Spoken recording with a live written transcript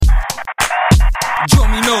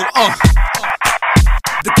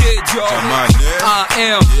The kid, y'all. I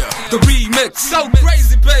am the remix. So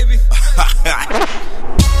crazy, baby.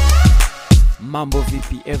 Mambo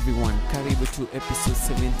VP everyone, karibu to episode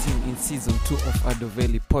 17 in season 2 of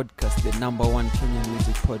Adoveli Podcast, the number 1 Kenyan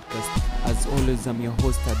music podcast. As always, I'm your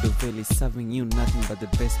host Adoveli, serving you nothing but the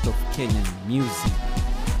best of Kenyan music.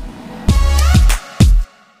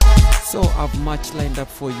 So I've much lined up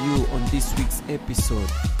for you on this week's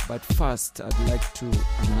episode, but first I'd like to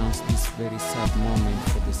announce this very sad moment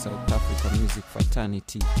for the South Africa music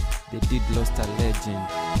fraternity. They did lost a legend,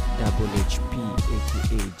 Double HP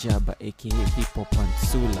aka Jabba aka Hip Hop and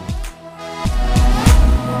Sula.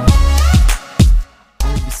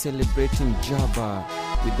 I'll be celebrating Jabba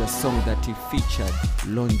with a song that he featured,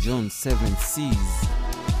 Long John 7 Seas.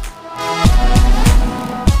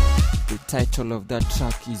 The title of that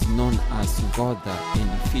track is known as Godha and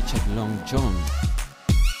it featured Long John.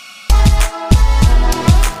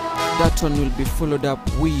 That one will be followed up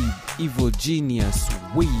with Evil Genius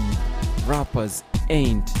with Rappers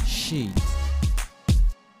Ain't Shit.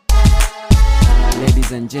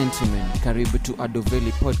 Ladies and gentlemen, karibu to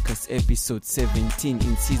Adoveli Podcast episode 17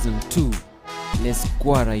 in season 2. Let's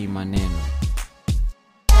gwara imaneno.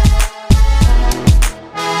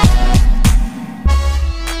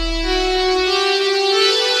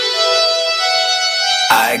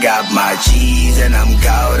 I got my cheese and I'm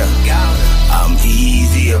gouda. I'm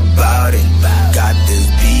easy about it. Got this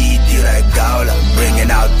beat like gouda, bringing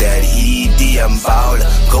out that heat, I'm bowler.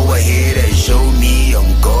 Go ahead and show me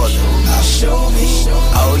I'm God. Show me,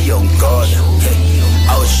 oh young God.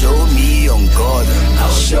 Oh show me I'm God.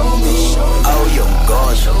 Show me, oh young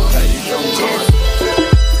God.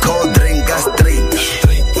 Cold drink, gas straight.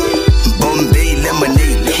 Bombay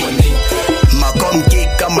lemonade. Macom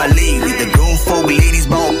cake, I'm a lady. The grown folk ladies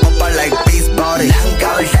bound papa like baseball.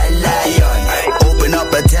 Open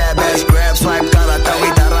up a tab and grab swipe karatawi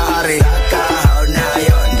tarahari.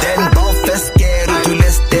 Then both first scared to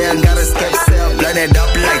list there and gotta skip cell. Blend it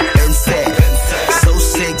up like insect. So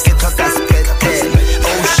sick, get a casket.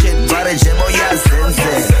 Oh shit, bada jebo ya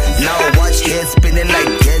zenze. Now watch head spinning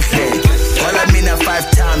like Gensler. All I mean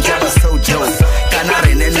 5 times, Jabba so joke.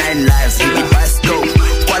 Canary in 9 lives, we be by scope.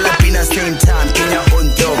 While I been the same time, Kenya on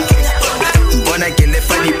dope. Gonna kill it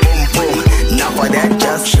for the boom boom. Now for that,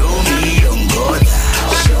 just show me young God.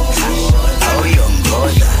 Oh young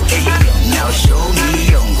God. Now show me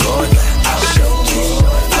young God.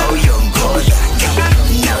 Oh young God.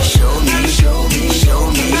 Now show me, show me,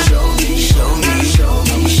 show me, show me, show me, show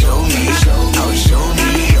me, show me, oh show me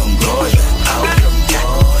young God.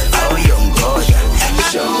 Oh young God.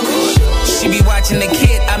 Show me. She be watching the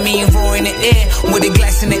kid, I mean roaring the air, with a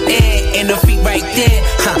glass in the air and her feet right there.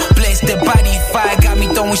 Bless the body, fire got me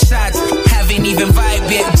throwing shots. Haven't even vibe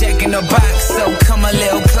yet, Jack in the box, so come a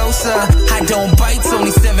little closer. I don't bite,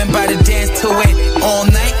 only 7 by the dance to it. All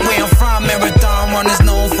night, where I'm from, marathon runners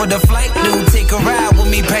known for the flight. Dude, take a ride with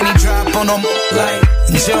me, penny drop on them like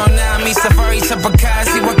Giornami, safari,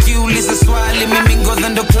 chapakazi, wakiuliza swali, mimi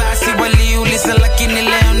ngodhando klasi, waliuliza lakini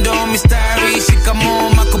leo ndo mistari,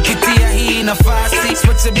 shikamoo, kupitia hii nafasi.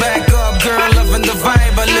 Switch it back up, girl, loving the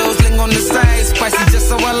vibe. A little sling on the side, spicy just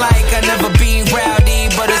so I like. I never been rowdy,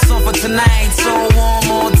 but it's on for tonight. So one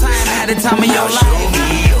more time, had the time of your life. Show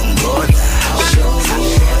me young God.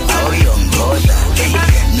 Oh young God.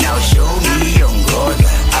 Now show me young God.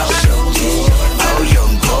 Oh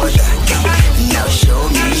young God. Now show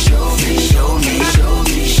me, show me, show me, show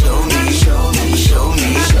me, show me, show me, show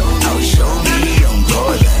me, oh show me young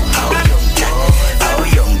God. Oh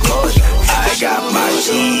young God. I got my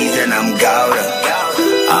cheese and I'm gouda.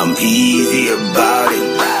 I'm easy about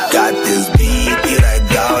it. Got this beat like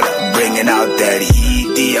gouda, bringing out that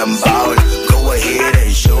heat, I'm bowler. Go ahead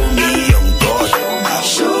and show me young God.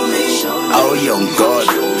 Show me, oh young God.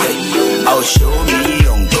 Oh show me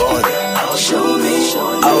young God. Show me,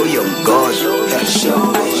 oh young God.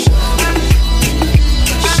 Show me.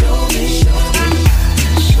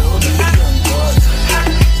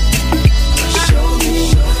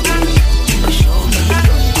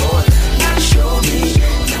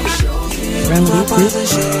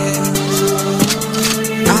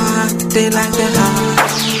 They like the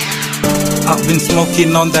high. I've been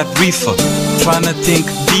smoking on that reefer, trying to think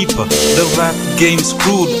deeper. The rap game's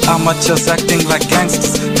crude, amateurs acting like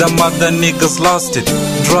gangsters. The mother niggas lost it,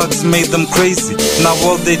 drugs made them crazy. Now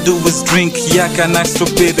all they do is drink, yak and act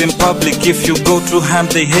stupid in public. If you go to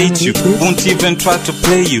ham, they hate you, won't even try to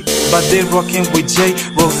play you. But they rocking with Jay,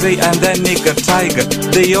 Rose and that nigga Tiger.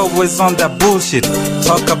 They always on that bullshit,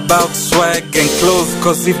 talk about swag and clothes,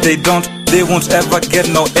 cause if they don't, they won't ever get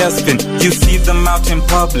no airspin. You see them out in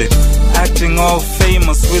public, acting all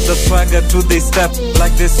famous with a swagger to their step,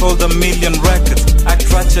 like they sold 1 million records. I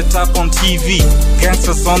crutch it up on TV,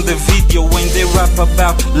 gangsters on the video when they rap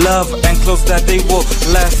about love and clothes that they wore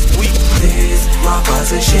last week. These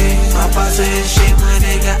rappers and shit, my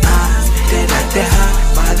nigga. They like the hot,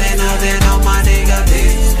 but they know my nigga.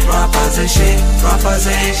 These rappers and shit,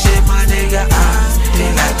 my nigga. They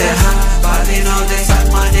like the hot, but they know they suck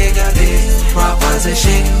my nigga. These rappers and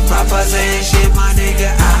shit, my nigga.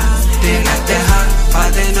 They like the hot,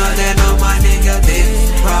 but they know my nigga.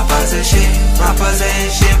 These rappers and shit,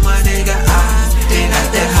 my nigga. They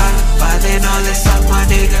like the hot, but they know they suck my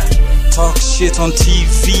nigga. Talk shit on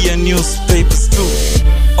TV and newspapers too.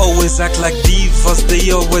 Always act like divas,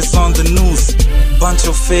 they always on the news. Bunch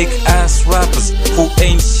of fake ass rappers who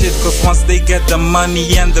ain't shit, cause once they get the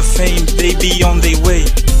money and the fame, they be on their way.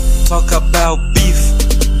 Talk about beef,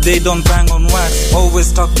 they don't bang on wax.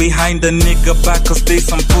 Always talk behind the nigga back, cause they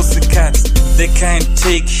some pussycats. They can't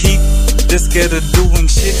take heat, they're scared of doing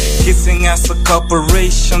shit. Kissing ass a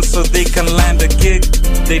corporation so they can land a gig.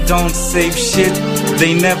 They don't save shit,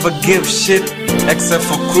 they never give shit, except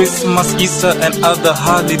for Christmas, Easter and other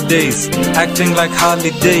holidays. Acting like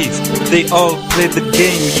Harley Dave, they all play the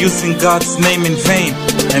game, using God's name in vain.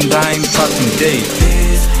 And I ain't talking Dave.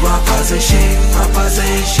 These rappers and shit,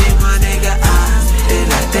 my nigga. They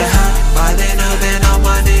like the hot, but they know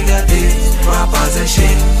my nigga. These rappers and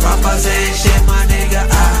shit, my nigga.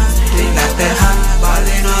 They like the hot, but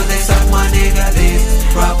they know they suck my nigga.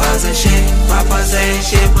 These rappers and shit,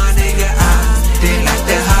 my nigga. They like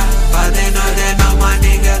the hot, but they know my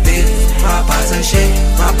nigga. These rappers and shit,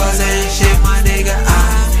 my nigga.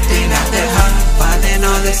 They like the hot, but they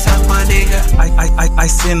know they suck my nigga. I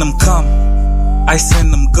seen them come, I seen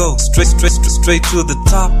them go, straight to the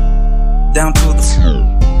top, down to the floor.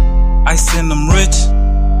 I seen them rich,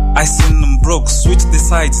 I seen them broke, switch the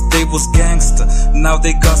sides, they was gangster, now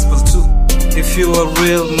they gospel too. If you a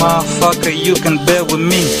real motherfucker, you can bear with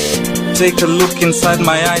me. Take a look inside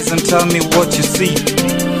my eyes and tell me what you see.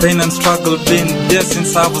 Pain and struggle been there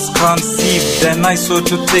since I was conceived, and I swore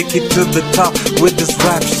to take it to the top with this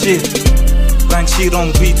rap shit. Bang shit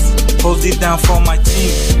on beats, hold it down for my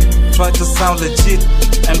team. Try to sound legit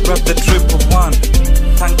and grab the 111.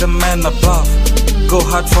 Thank the man above, go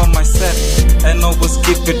hard for my set, and always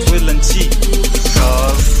keep it real and cheap.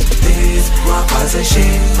 Cause these rappers and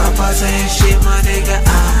shit, my nigga.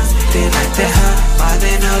 They like the hot, but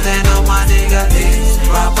they know my nigga. These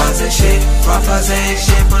rappers and shit,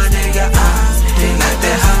 my nigga. They like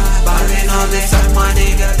the hot, but they know they suck my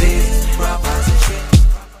nigga. These rappers and shit.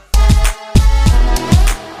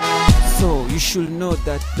 So you should know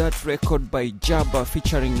that record by Jabba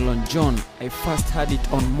featuring Lon John, I first heard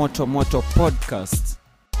it on Moto Podcast.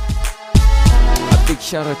 A big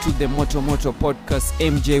shout out to the Moto Podcast,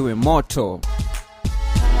 MJ Wemoto.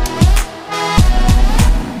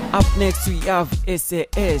 Up next we have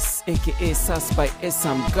SAS, aka Sass by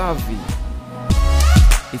Esam Gavi.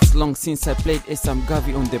 It's long since I played Esam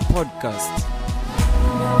Gavi on the podcast.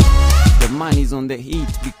 The man is on the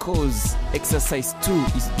heat because Exercise 2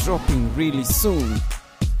 is dropping really soon.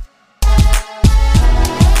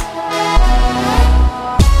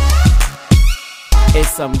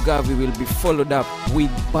 Esam Gavi will be followed up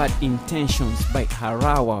with Bad Intentions by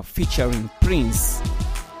Harawa featuring Prince.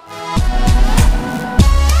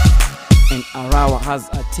 And Harawa has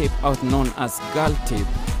a tape out known as Girl Tape.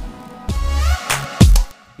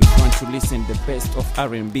 If you want to listen the best of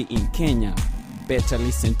R&B in Kenya, better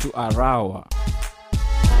listen to Harawa.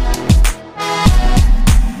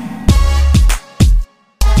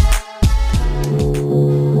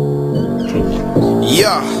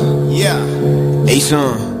 Yeah. Hey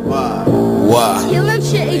son, wow. You love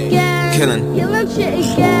shit again. Killing. You love shit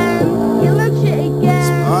again. You love shit again.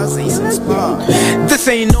 This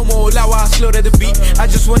ain't no more lawa, slow to the beat. I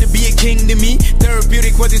just wanna be a king to me.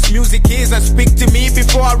 Therapeutic what this music is. I speak to me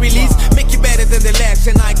before I release. Make it better than the last,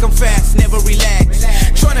 and I come fast, never relax.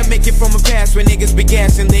 Tryna make it from a past when niggas be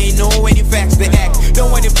gassing. They ain't know any facts to act.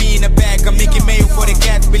 Don't wanna be in the back. I'm making mail for the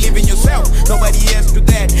cats. Believe in yourself, nobody else do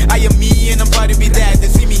that. I am me and I'm about to be that. They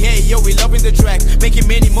see me, hey yo, we loving the track. Making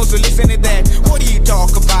many more, so listen to that. What do you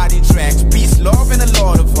talk about in tracks? Peace, love, and a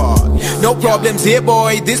lot of heart. No problems here,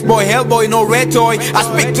 boy. This boy, Hellboy, no red toy. I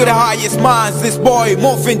speak to the highest minds. This boy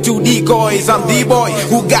morphing to decoys. I'm the boy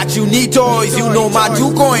who got you need toys. You know my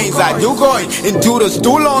 2 coins. I do going into those 2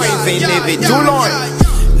 loins. Ain't live it too long.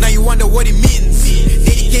 Now you wonder what it means.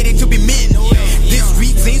 Dedicated to be men. This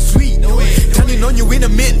streets ain't sweet. Turning on you in a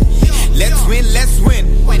minute. Let's win.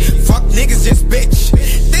 Fuck niggas just bitch.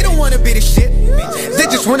 They don't wanna be the shit. They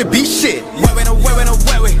just wanna be shit.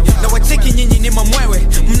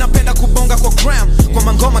 gram. Kwa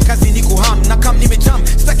mangoma kazi ni kuham, na kam nimejam.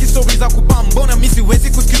 Staki stories za kubam, mbona mimi siwezi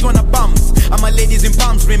kusikizwa na bums. I'm a ladies in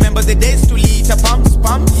palms, remember the days tulita pumps.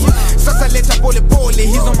 Sasa leta pole pole,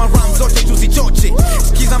 hizo marams zote tuzichoche.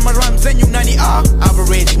 Skiza marams zenyu nani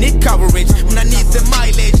average, need coverage. Mna need the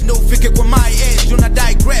mileage, no fike kwa my age. Una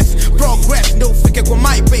digress, progress, no fike kwa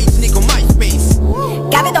my page, nigga my space.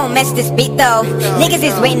 Gabby don't mess this beat though. Niggas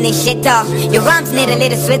is waiting this shit off. Your rhymes need a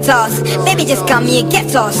little sweet toss. Baby just come here, get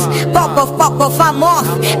tossed. Pop off, I'm off.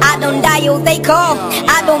 I don't dial, they call.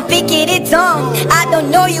 I don't pick it, it's on. I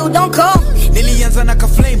don't know you, don't call. Nilianza na ka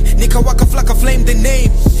flame, nikawaka flaka flame the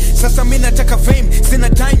name. Sasa mina nataka fame, sina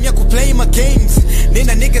time ya kuplay my games.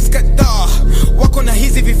 Nina niggas kadhaa, wako na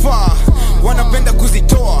hizi vifaa, wanapenda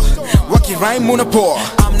kuzitoa, wakirhyme unapoa.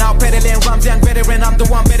 I'm now peddling rhymes, young veteran, I'm the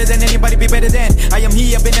one better than anybody, be better than. I am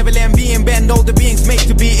here, benevolent, being banned, all the beings made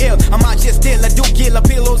to be ill. I'm out here still, I do kill, a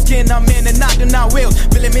pillow skin, I'm in and I do not will.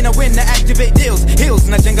 Feeling me na win, to activate deals, hills,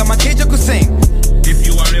 na jenga makeja kusing. If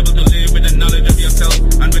you are able to live with the knowledge of yourself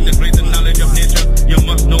and with the greater knowledge of nature, you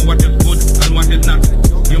must know what is good and what is not.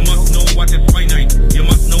 You must know what is finite. You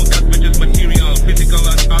must know that which is material, physical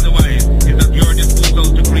and otherwise is at your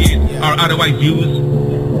disposal to create or otherwise use.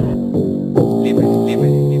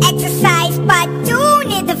 Exercise part 2,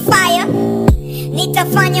 need the fire. Need to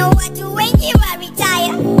find your what to when you are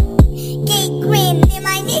retire. Gate green, need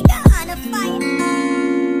my nigga on a fire.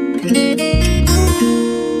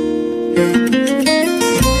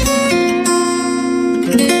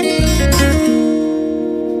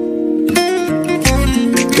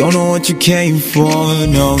 Don't know what you came for,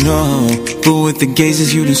 no. But with the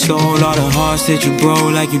gazes you done stole all the hearts that you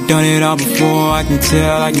broke, like you done it all before. I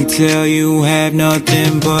can tell you have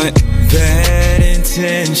nothing but bad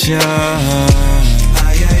intention.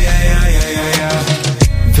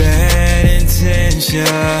 Bad intention.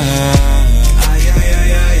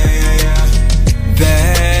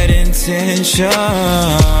 Bad intention.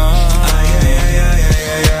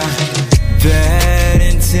 Bad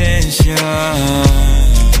intention.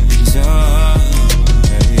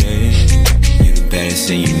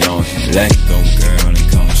 And you know it. Let go, girl, and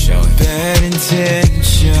come show it. Bad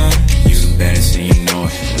intention. You the baddest and you know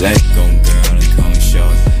it. Let go, girl, and come show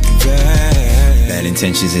it. Bad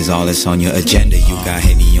intentions is all that's on your agenda. You got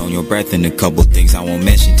Henny on your breath and a couple things I won't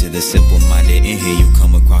mention. To the simple-minded in here, you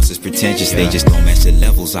come across as pretentious. They just don't match the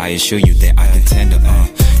levels. I assure you that I contend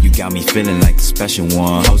you got me feeling like the special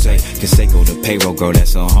one. Jose Canseco, the payroll girl,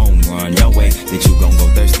 that's a home run. Your way that you gon' go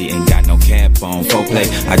thirsty, ain't got no cap on. Full play,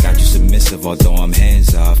 I got you submissive, although I'm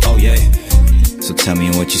hands off. Oh yeah. So tell me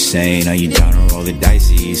what you're saying. Are you down to roll the dice?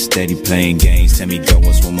 You steady playing games. Tell me, girl,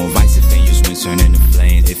 what's one more vice? If ain't your swing turn into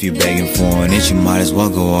flames. If you begging for an inch, you might as well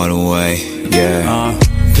go all the way. Yeah.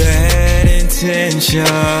 Bad intention.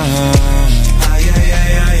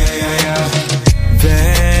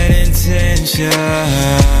 Bad intention.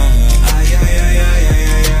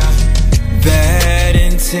 Bad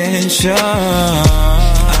intention.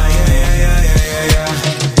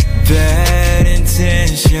 Bad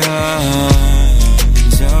intention.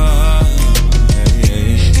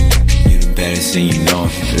 You the baddest and you know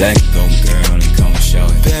it. Let go, girl, and come show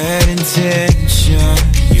it. Bad intention.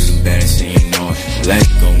 You the baddest and you know it. Let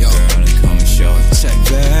go, girl, and come show it. Check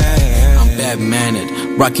that. I'm bad-mannered,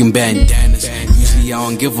 rocking bandanas. Usually I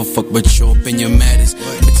don't give a fuck, but show up in your matters.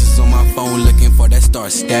 Bitches on my phone looking for that star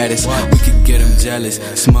status. We could get them jealous,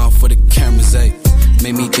 smile for the cameras, ayy.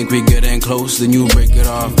 Made me think we getting close, then you break it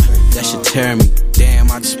off. That should tear me, damn,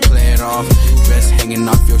 I just play it off. Dress hanging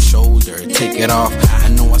off your shoulder, take it off. I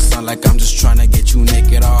know I sound like I'm just trying to get you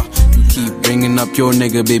naked off. You keep bringing up your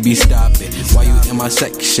nigga, baby, stop it. Why you in my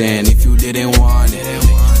section if you didn't want it?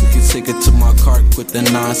 You can take it to my car, quit the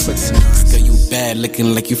nonsense. Girl, you bad,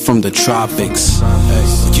 looking like you from the tropics.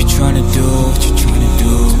 What you tryna do, what you tryna do?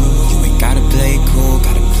 You ain't gotta play cool,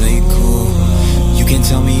 gotta play cool. You can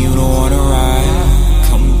tell me you don't wanna ride.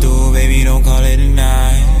 Come through, baby, don't call it a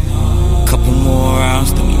night. Couple more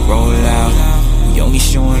rounds, then we roll out. We only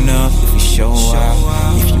showing up if we show out.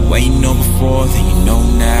 If you ain't know before, then you know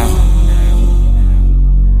now.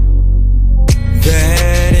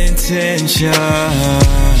 Bad intention.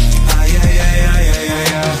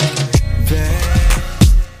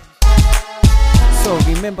 So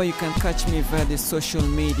remember, you can catch me via the social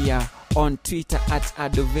media on Twitter at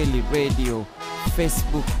Adoveli Radio,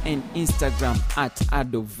 Facebook and Instagram at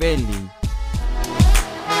Adoveli.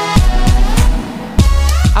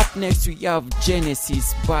 Up next we have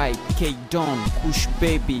Genesis by K Don, Kush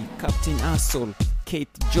Baby, Captain Asshole, Kate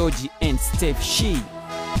Georgie and Steph She.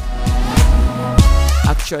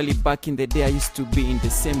 Actually, back in the day I used to be in the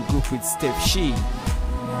same group with Steph She.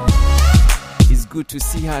 His good to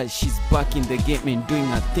see her. She's back in the game and doing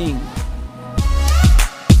her thing.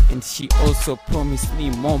 And she also promised me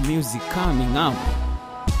more music coming up.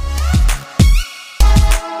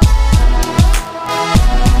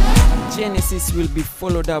 Genesis will be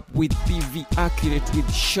followed up with BV Accurate with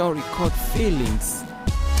Shori Caught Feelings.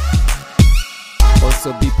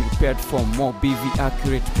 Also be prepared for more BV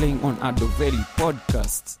Accurate playing on Adoveli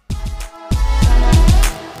Podcasts.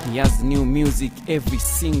 He has new music every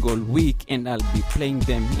single week and I'll be playing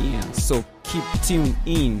them here, so keep tuned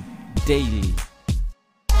in daily.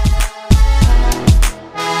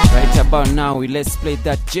 Right about now, let's play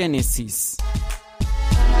that Genesis.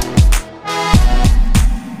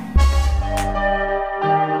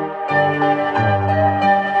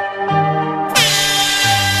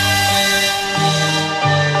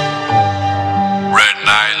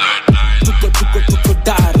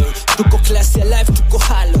 Tuko class ya life, tuko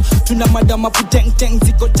halo. Tuna madama puteng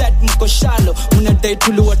ziko tight mko shallow. Munadai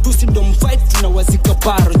tuliwatusi ndo mfight, tunawazika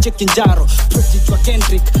baro. Check njaro, project wa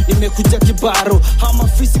Kendrick imekuja kibaro. Hama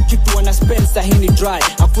fisi kitu wana spend sahini dry.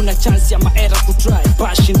 Hakuna chance ya maera kutry.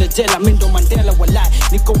 Bash in the jela, mindo Mandela walai.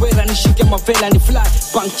 Niko wera nishike mavela ni fly.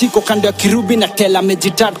 Bank chiko kando ya kirubi na tela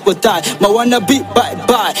mejitat kwa thai. Mawana be bye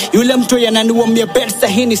bye. Yule mtu yananiwamia bed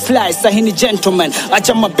sahini slice. Sahini gentleman,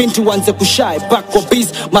 acha mabinti wanze kushai. Back kwa biz,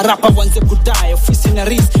 marapa wanze kudai. Ofisi na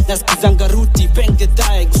riz, naskizanga ruti. Penge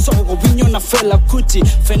dae, kusogo winyo na fela kuti.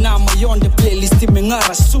 Fenama yonde playlist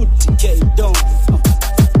imengara suti. K-Don.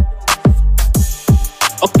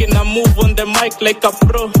 Okay, now move on the mic like a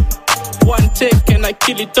pro. One take and I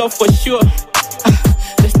kill it off for sure.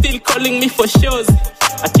 They still calling me for shows.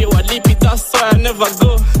 At your lippy, that's why I never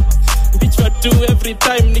go. Bitch, what do every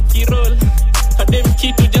time Nicky roll? Her name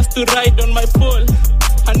Kitu just to ride on my pole.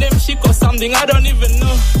 Her name Chic or something, I don't even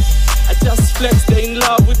know. I just flex, they in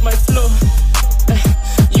love with my flow.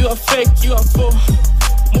 You are fake, you are faux.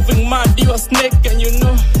 Moving mad, you a snake and you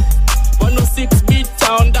know. 106 beat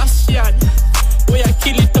town, that's shit. Where I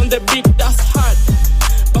kill it on the beat, that's hard.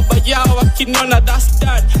 Baba yao wakiniona, that's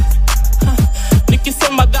dad.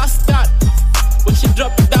 Nikisema that's that. When she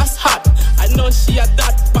drop it, that's hot. I know she a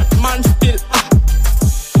that, but man still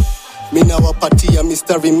Mina wapatia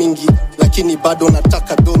mistari mingi, lakini bado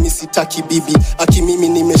nataka domi sitaki bibi. Aki mimi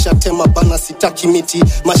nimeshatema bana sitaki miti.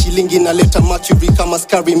 Mashilingi naleta mercury kama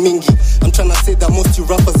skari mingi. I'm tryna say that most you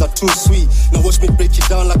rappers are too sweet. Now watch me break it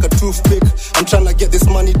down like a toothpick. I'm tryna get this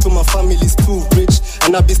money to my family's too rich.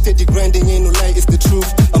 And I be steady grinding, ain't no lie, it's the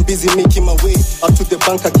truth. I'm busy making my way out to the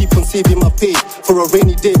bank, I keep on saving my pay. For a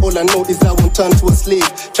rainy day, all I know is I won't turn to a slave.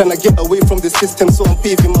 Tryna get away from the system, so I'm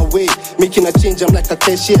paving my way. Making a change, I'm like a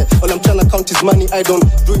cashier. All I'm tryna count his money, I don't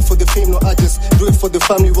do it for the fame, no, I just do it for the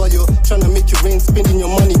family. While you're trying to make it rain, spending your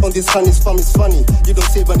money on this honey's farm is funny. You don't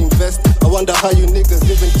save and invest. I wonder how you niggas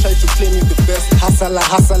even try to claim you the best. Hasala,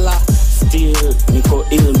 hasala. Still, niko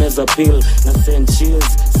ill, meza pill, na send chills.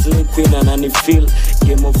 Slay queen anani feel.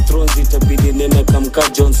 Game of Thrones itabidi nene kamka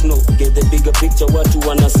Jon Snow. Get the bigger picture, watu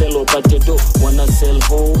wana sell opate do. Wana sell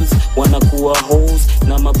holes, wana kuwa holes.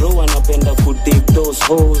 Na mabro wanapenda kudig those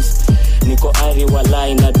holes. Niko ari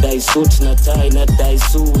walai na die suit na tie na die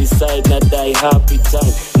suicide na die happy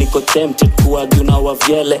time. Niko tempted kuargue na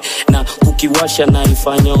wavyele na kukiwasha na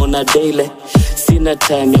ifanya ona daily. Sina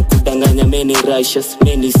time ya kudanganya many righteous,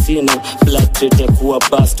 many sinner. Blood trade ya kuwa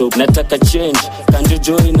bastard. Nataka change, kanjo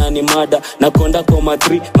joy na ni mada. Nakonda kwa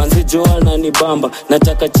matri, manzi joa na ni bamba.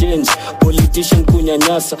 Nataka change, politician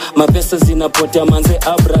kunyanyasa. Mapesa zinapotea manze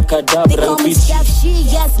abracadabra. They call me Chef She,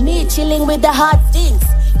 yes me, chilling with the hot things.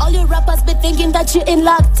 All you rappers be thinking that you in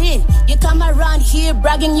locked in. You come around here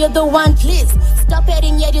bragging you're the one, please. Stop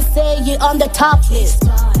hating, yet you say you're on the top list.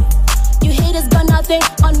 You haters got nothing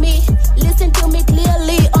on me. Listen to me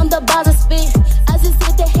clearly on the buzzer speak. As you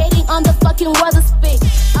sit there hating on the fucking words I speak.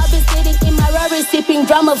 I've been sitting in my Rari sipping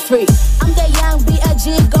drama free. I'm the young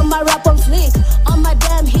B.I.G. got my rap on fleek. On my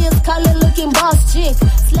damn heels, color looking boss chick.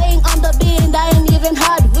 Slaying on the beat and I ain't even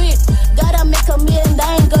hard wit. Gotta make a meal and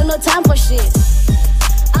I ain't got no time for shit.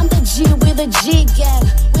 I'm the G with a G gang.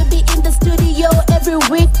 We be in the studio every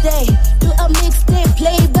weekday. Do a mixtape,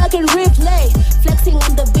 play back and replay. Flexing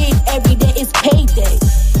on the beat, every day is payday.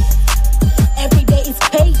 Every day is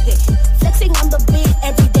payday. Flexing on the beat,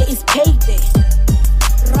 every day is payday.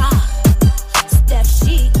 Rah, step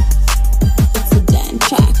shit. It's a damn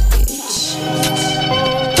track, bitch.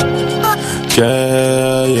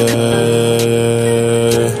 Yeah.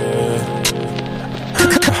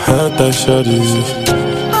 I heard that shawty.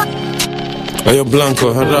 Hey, yo,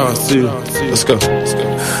 Blanco, hurrah, see. Let's go.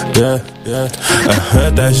 Yeah. I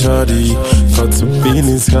heard that shawty got some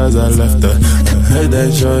feelings cause I left her. I heard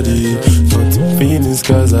that shawty got some feelings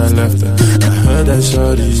cause I left her. I heard that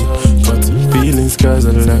shorty got some feelings cause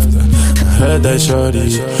I left her. I heard that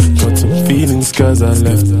shorty got some feelings cause I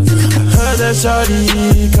left her. I heard that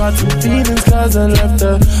shorty got some feelings cause I left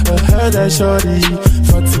her. I heard that shorty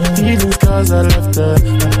got some feelings cause I left her.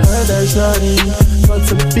 I heard that shorty got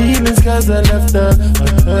some feelings cause I left her. I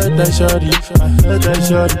heard that shorty, I heard that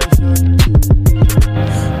shorty.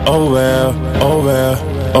 Oh well, oh well,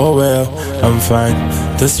 oh well, I'm fine.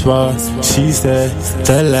 That's what she said.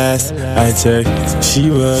 The last I checked, she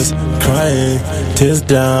was crying, tears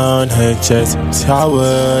down her chest. I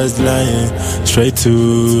was lying straight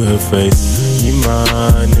to her face. You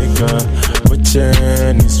my nigga, with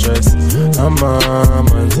any stress. I'm on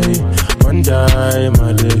my day, one day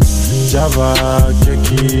my day. Java,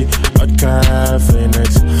 keki, hot cafe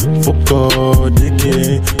next. Fuko,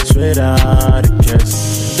 diki, straight out the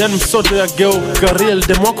cash. Then msoto ya geuka real,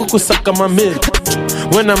 demwako kusaka mamil.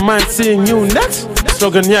 When I mind seeing you next,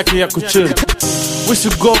 slogan yake ya kuchill. We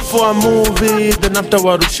should go for a movie, then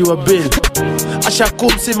afterward she a bill. Asha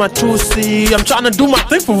kumsi matusi, I'm tryna do my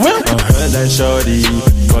thing for real. I heard that shorty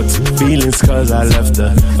got some feelings cause I left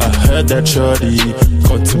her. I heard that shorty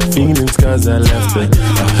got some feelings cause I left her.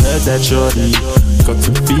 I heard that shorty got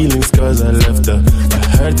some feelings cause I left her.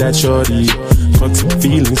 I heard that shorty got some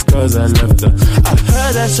feelings cause I left her. I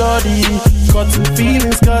heard that shorty got some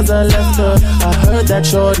feelings cause I left her. I heard that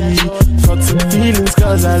shorty got some feelings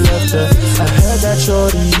cause I left her. I heard that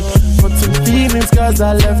shorty got some feelings cause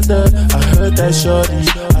I left her. I heard that shorty,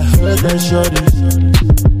 I heard that shorty.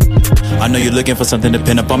 I know you're looking for something to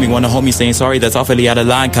pin up on me. Wanna hold me saying sorry, that's awfully out of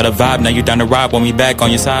line. Cut a vibe, now you down to ride. Want me back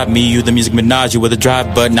on your side, me, you, the music Minaj. You were the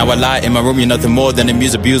drive, but now I lie. In my room, you're nothing more than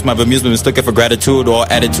amuse abuse. My bemusement is looking for gratitude or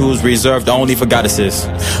attitudes reserved only for goddesses.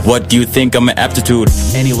 What do you think I'm an aptitude?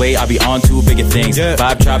 Anyway, I be on to bigger things.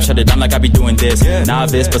 Vibe trap, shut it down like I be doing this.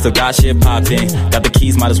 Novice, but still got shit popping. Got the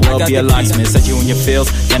keys, might as well be a locksmith. Set you in your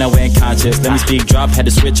feels, then I went conscious. Let me speak, drop, had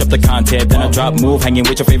to switch up the content. Then I drop, move, hanging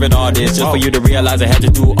with your favorite artist. Just for you to realize I had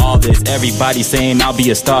to do all this. Everybody saying I'll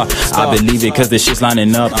be a star. I believe it cause the shit's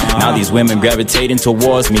lining up. Now these women gravitating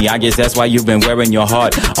towards me. I guess that's why you've been wearing your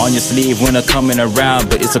heart on your sleeve when I'm coming around.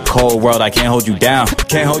 But it's a cold world, I can't hold you down.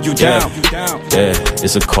 Can't hold you down. Yeah,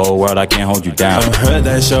 it's a cold world, I can't hold you down. I heard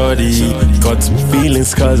that shorty got some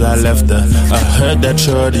feelings cause I left her. I heard that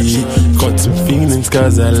shorty got some feelings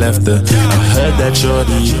cause I left her. I heard that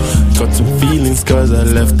shorty got some feelings cause I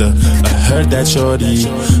left her. I heard that shorty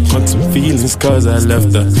got some feelings cause I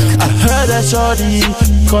left her. I heard that shorty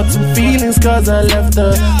got some feelings cause I left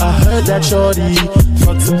her. I heard that shorty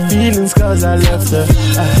got some feelings cause I left her.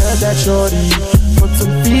 I heard that shorty got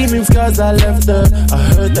some feelings cause I left her. I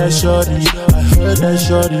heard that shorty, I heard that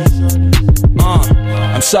shorty.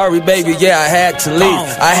 I'm sorry, baby, yeah, I had to leave.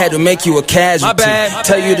 I had to make you a casualty. My bad.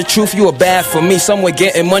 Tell you the truth, you were bad for me. Somewhere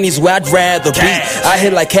getting money's where I'd rather be. I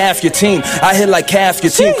hit like half your team. I hit like half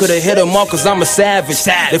your team. Could've hit them all cause I'm a savage.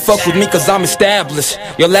 They fuck with me cause I'm established.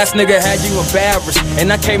 Your last nigga had you embarrassed,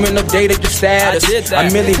 and I came in updated your status.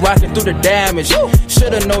 I'm merely rocking through the damage.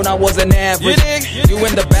 Should've known I wasn't average. You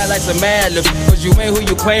in the bad like some madlibs, cause you ain't who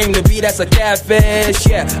you claim to be, that's a catfish.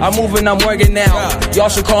 Yeah, I'm moving, I'm working now. Y'all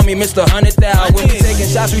should call me Mr. 100,000. When we taking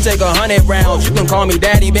shots, we take 100 rounds. You can call me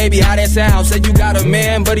daddy, baby, how that sound? Said you got a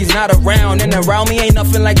man, but he's not around. And around me ain't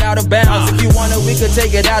nothing like out of bounds. If you want it, we could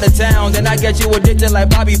take it out of town. Then I get you addicted like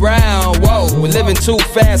Bobby Brown. Whoa, we're living too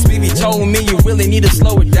fast. BB told me you really need to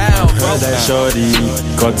slow it down. I heard that shorty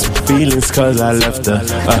got some feelings cause I left her.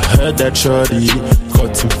 I heard that shorty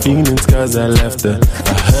got some feelings cause I left her.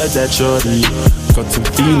 I heard that shorty got some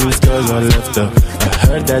feelings cause I left her. I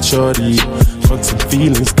heard that shorty got some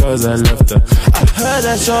feelings cause I left her. I heard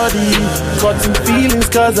that shorty got some feelings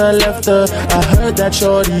cause I left her. I heard that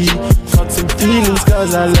shorty got some feelings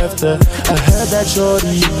cause I left her. I heard that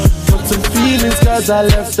shorty got some feelings cause I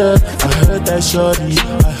left her. I heard that shorty,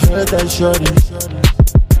 I heard that shorty.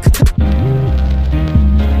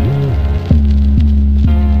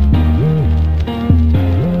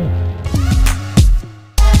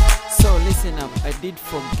 I did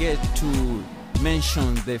forget to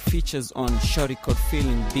mention the features on Shorty Caught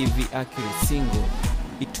Feeling BV Accurate single.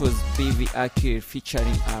 It was BV Accurate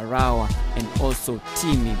featuring Arawa and also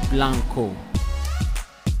Timmy Blanco.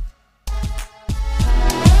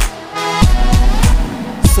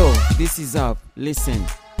 So this is up. Listen,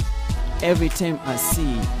 every time I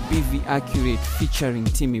see BV Accurate featuring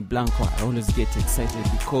Timmy Blanco, I always get excited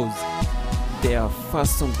because their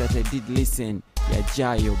first song that I did listen,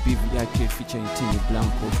 Yajayo, BV Accurate featuring Timmy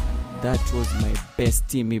Blanco, that was my best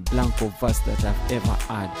Timmy Blanco verse that I've ever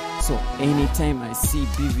had. So anytime I see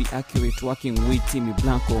BV Accurate working with Timmy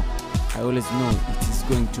Blanco, I always know it is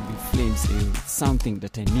going to be Flames, something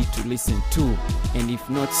that I need to listen to, and if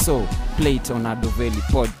not so, play it on Adoveli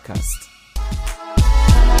podcast.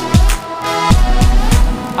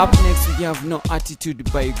 Up next we have No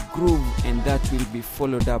Attitude by Groove, and that will be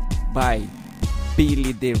followed up by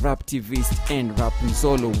Billy the Raptivist and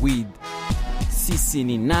Rapunzolo with Sisi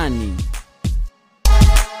Ni Nani.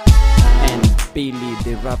 And Billy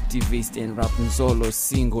the Raptivist and Rapunzolo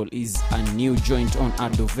single is a new joint on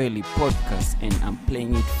Adoveli podcast, and I'm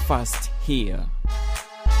playing it fast here.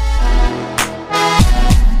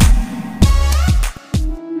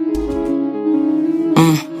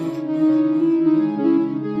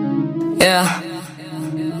 Yeah.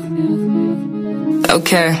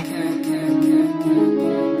 Okay.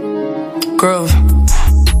 Groove.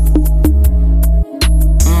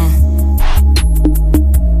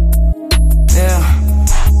 Yeah.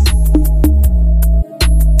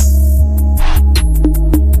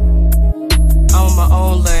 I'm on my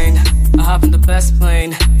own lane. I hop in the best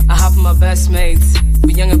plane. I hop with my best mates.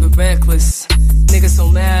 We young and we reckless. Niggas so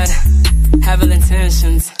mad. Have ill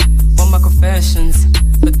intentions. Want my confessions,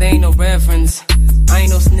 but they ain't no reverence. I ain't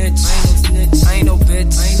no snitch, I ain't no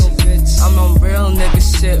bitch, I'm on real nigga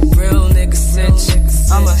shit, real nigga sitch.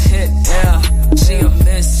 I'm a hit, yeah, she a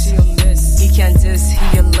miss. He can't diss,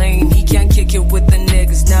 he a lame, he can't kick it with the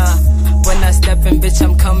niggas, nah. When I step in, bitch,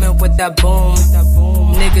 I'm coming with that boom.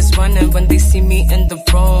 Niggas running when they see me in the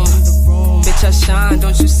room. Bitch, I shine,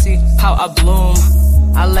 don't you see how I bloom?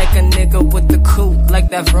 I like a nigga with the coupe, like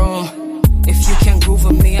that room. If you can't groove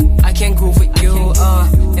with me, I can't groove with you.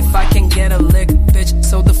 If I can get a lick, bitch,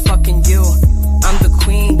 so the fucking you. I'm the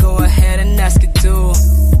queen, go ahead and ask a dude.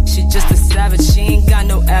 She just a savage, she ain't got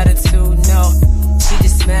no attitude, no. She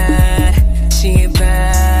just mad, she ain't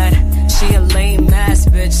bad. She a lame ass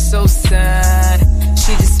bitch, so sad.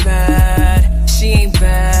 She just mad, she ain't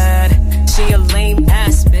bad. She a lame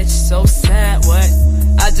ass bitch, so sad, what?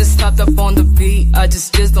 I just stopped up on the beat, I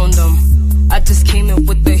just jizzed on them. I just came in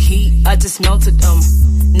with the heat, I just melted them.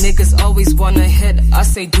 Niggas always wanna hit, I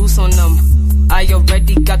say deuce on them. I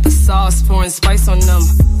already got the sauce, pouring spice on them.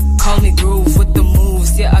 Call me Groove with the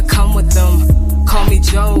moves, yeah, I come with them. Call me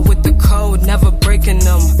Joe with the code, never breaking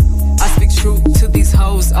them. I speak truth to these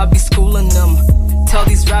hoes, I be schooling them. Tell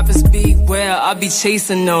these rappers beware, I be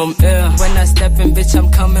chasing them, yeah. When I step in, bitch,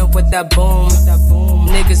 I'm coming with that boom.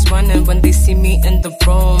 Niggas running when they see me in the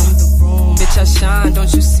room. Bitch, I shine,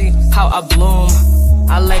 don't you see how I bloom?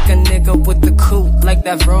 I like a nigga with the coupe, like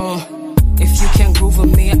that room. If you can't groove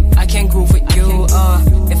with me, I can't groove with you.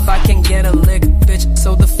 If I can get a lick, bitch,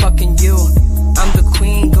 so the fucking you. I'm the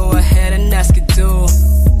queen, go ahead and ask a dude.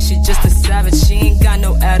 She just a savage, she ain't got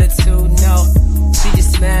no attitude, no. She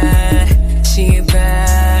just mad, she ain't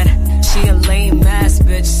bad. She a lame ass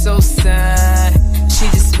bitch, so sad. She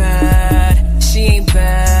just mad, she ain't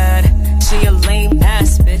bad. She a lame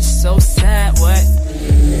ass bitch, so sad, what?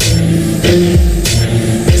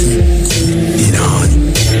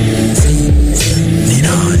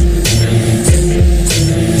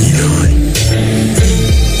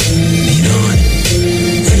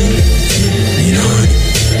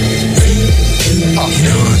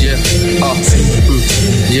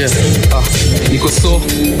 Niko so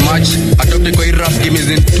much adopted kwa rap game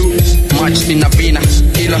isn't too much ina vina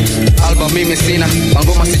ila album mimi sina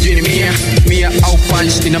mangoma sijui ni mia au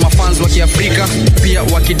punch ina mafans wa Kiafrika pia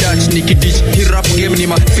wa Kidutch nikiditch hii rap game ni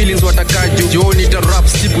ma feelings watakaju jo nita rap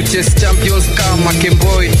sipu chess champions kama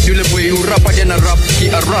Kemboy yule boy yu rap hadi na rap ki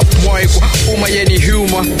rap moyo kwa uma yeni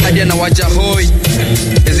humor hadi na waja hoi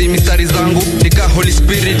hizi mistari zangu nika Holy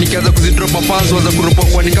Spirit nikaanza kuzidrop mafans waza kuropa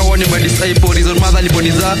kwa nikawa ni my disciple reason mother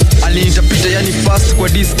aliponiza alinitapita yani fast kwa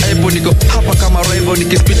disciple niko hapa kama rival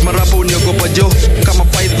nikispit marapo uniogopa jo kama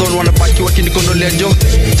Python wanabaki wakinikondolea jo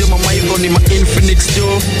ma Python ni ma Infinix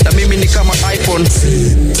jo na mimi ni kama iPhone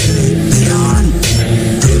Nigan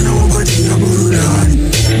tunaogotia burudani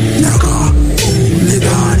naka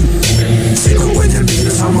nigan siko kwenye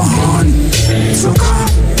mbio samahani soka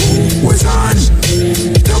uwezani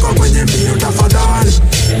toka kwenye mbio tafadhali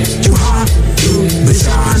juha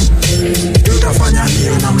bishan tutafanya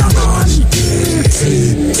hiyo namna gani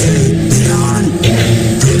nigan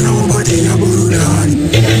tunaogotia burudani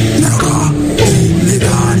naka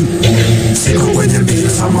nigan siko kwenye mbio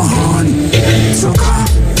samahani soka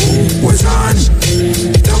uwezani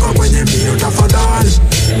toka kwenye mbio tafadhali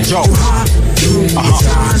juha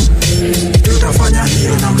bishan tutafanya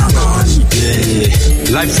hiyo namna gani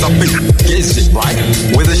Life's a big gazing, right?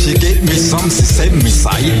 Whether she gave me some, she said me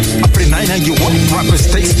side. Every night I you want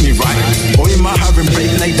rappers taste me right. Or am I having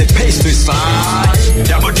break like the pastry side?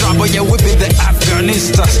 Double trouble, yeah, we be the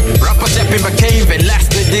Afghanistas. Rappers up in my cave and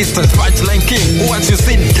lasted distance. Punchline king, once you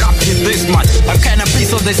seen drop you this much. I'm kinda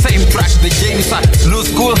piece of the same track. The game's hot. No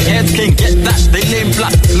school heads can get that. They lame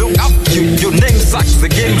plus. Look up, your name sucks. The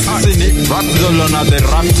game's hot. Seen it. Rap Zolona, the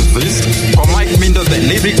rap to this. For Mike Mindo, the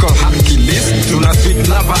lyrical hacky list. Tuna speed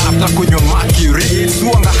lava after kunyo mercury.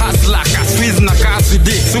 Suanga haslaka, squeeze na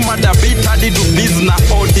kasidi. Sumada beat, hadi do business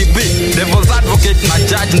ODB. Devil's advocate na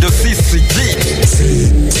judge ndo CCG.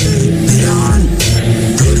 Milan,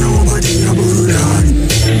 tell nobody about Milan.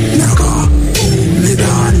 Naka,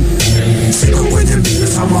 Milan. Siko kwenye mbio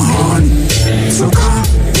samahan. Soka,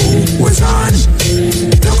 wezan.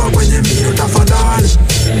 Toka kwenye mbio tafadhali.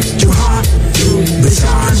 Juha,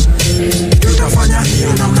 bishan. Tutafanya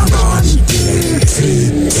hiyo namna gani?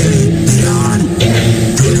 Milan,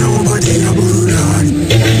 tell nobody about Milan.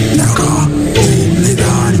 Naka,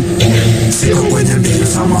 Milan. Siko kwenye mbio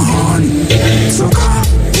samahan. Soka,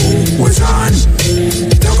 wezan.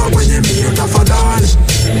 Toka kwenye mbio tafadhali.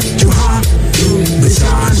 Juha,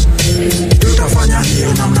 bishan. Tutafanya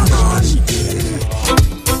hiyo namna gani?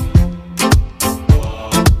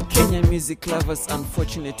 Kenyan music lovers,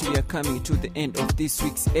 unfortunately we are coming to the end of this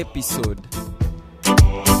week's episode.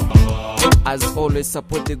 As always,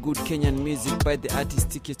 support the good Kenyan music, buy the artist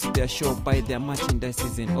tickets to their show, buy their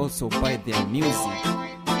merchandises, and also buy their music.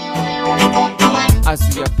 As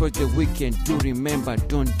we approach the weekend, do remember,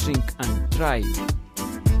 don't drink and drive.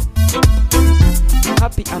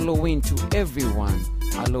 Happy Halloween to everyone.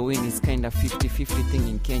 Halloween is kind of 50-50 thing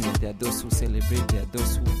in Kenya. There are those who celebrate, there are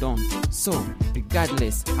those who don't. So,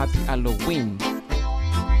 regardless, happy Halloween.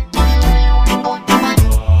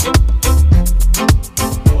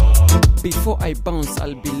 Before I bounce,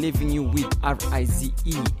 I'll be leaving you with RIZE,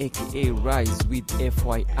 aka Rise with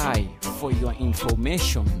FYI, for your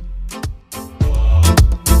information.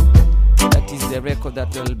 That is the record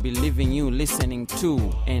that I'll be leaving you listening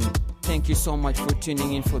to. And thank you so much for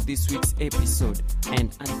tuning in for this week's episode.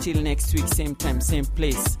 And until next week, same time, same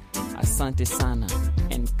place, asante sana.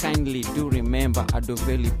 And kindly do remember,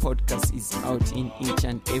 Adoveli podcast is out in each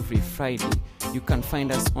and every Friday. You can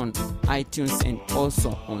find us on iTunes and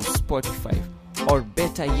also on Spotify. Or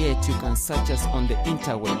better yet, you can search us on the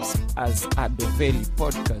interwebs as Adoveli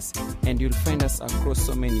Podcast, and you'll find us across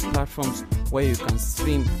so many platforms where you can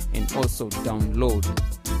stream and also download.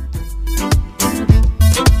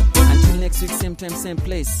 Until next week, same time, same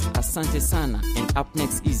place, asante sana. And up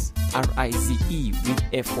next is RIZE with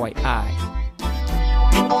FYI.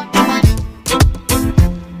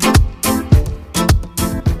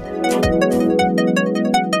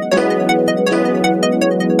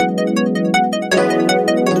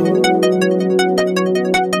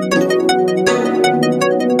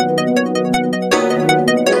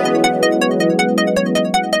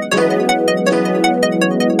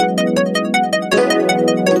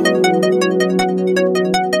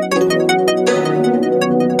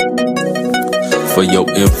 For your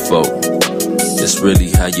info, it's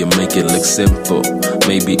really how you make it look simple.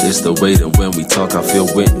 Maybe it's the way that when we talk I feel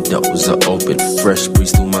windows are open. Fresh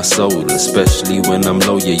breeze through my soul, especially when I'm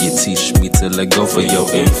low. Yeah, you teach me to let go. For your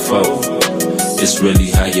info, it's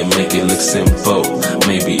really how you make it look simple.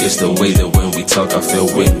 Maybe it's the way that when we talk I feel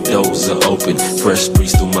windows are open. Fresh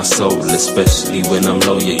breeze through my soul, especially when I'm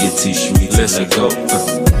low. Yeah, you teach me to let go.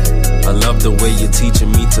 I love the way you're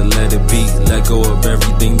teaching me to let it be. Let go of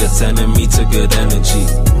everything that's sending me to good energy.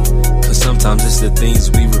 Cause sometimes it's the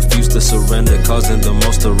things we refuse to surrender, causing the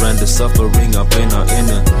most horrendous suffering up in our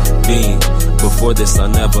inner being. Before this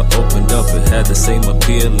I never opened up. It had the same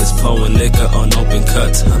appeal as pouring liquor on open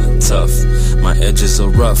cuts. Tough, my edges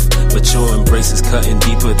are rough, but your embrace is cutting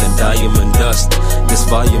deeper than diamond dust. This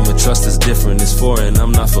volume of trust is different, it's foreign,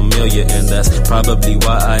 I'm not familiar. And that's probably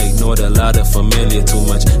why I ignored a lot of familiar. Too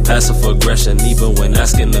much passive aggression, even when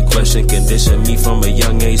asking the question. Conditioned me from a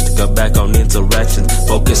young age to cut back on interactions.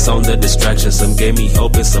 Focus on the distractions. Some gave me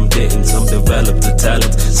hope and some didn't. Some developed the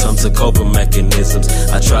talent, some took coping mechanisms.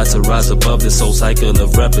 I tried to rise above this whole cycle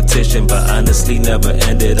of repetition, but honestly never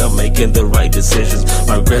ended up making the right decisions.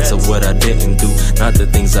 Regrets of what I didn't do, not the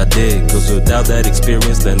things I did. Cause without that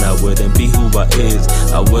experience, then I wouldn't be who I is.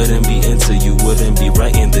 I wouldn't be into you, wouldn't be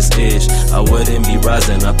writing this itch. I wouldn't be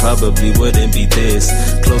rising, I probably wouldn't be this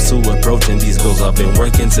close to approaching these goals I've been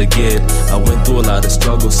working to get. I went through a lot of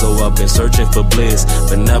struggle, so I've been searching for bliss,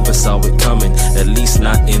 but never saw it coming, at least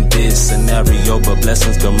not in this scenario. go, but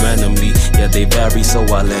blessings come randomly. Yeah, they vary, so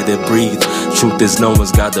I let it breathe. Truth is, no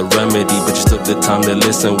one's got the remedy, but you took the time to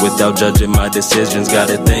listen without judging my decisions.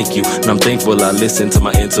 Gotta thank you, and I'm thankful I listened to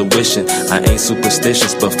my intuition. I ain't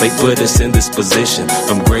superstitious, but fate put us in this position.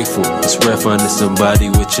 I'm grateful, it's rare finding somebody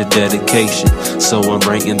with your dedication. So I'm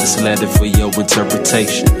writing this letter for your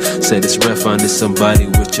interpretation. Said it's rare finding somebody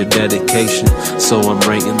with your dedication. So I'm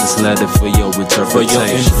writing this letter for your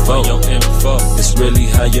interpretation. For your info, it's really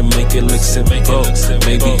how you make it look simple.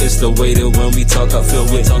 Maybe it's the way that when we talk, I feel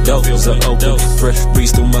with doors are open. Fresh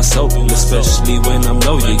breeze through my soul, especially when I'm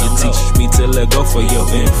low. Yeah, you teach me to let go for your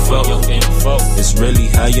info. It's really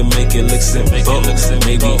how you make it look simple.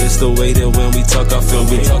 Maybe it's the way that when we talk, I feel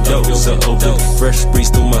with doors are open. Fresh breeze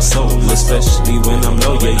through my soul, especially when I'm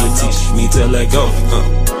low. Yeah, you teach me to let go.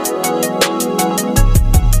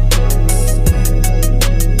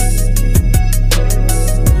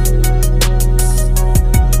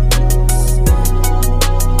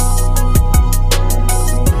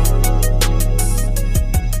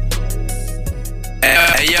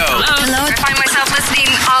 Hello. I find myself listening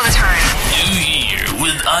all the time. New Year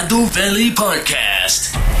with Ado Valley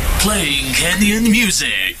Podcast. Playing Kenyan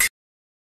music.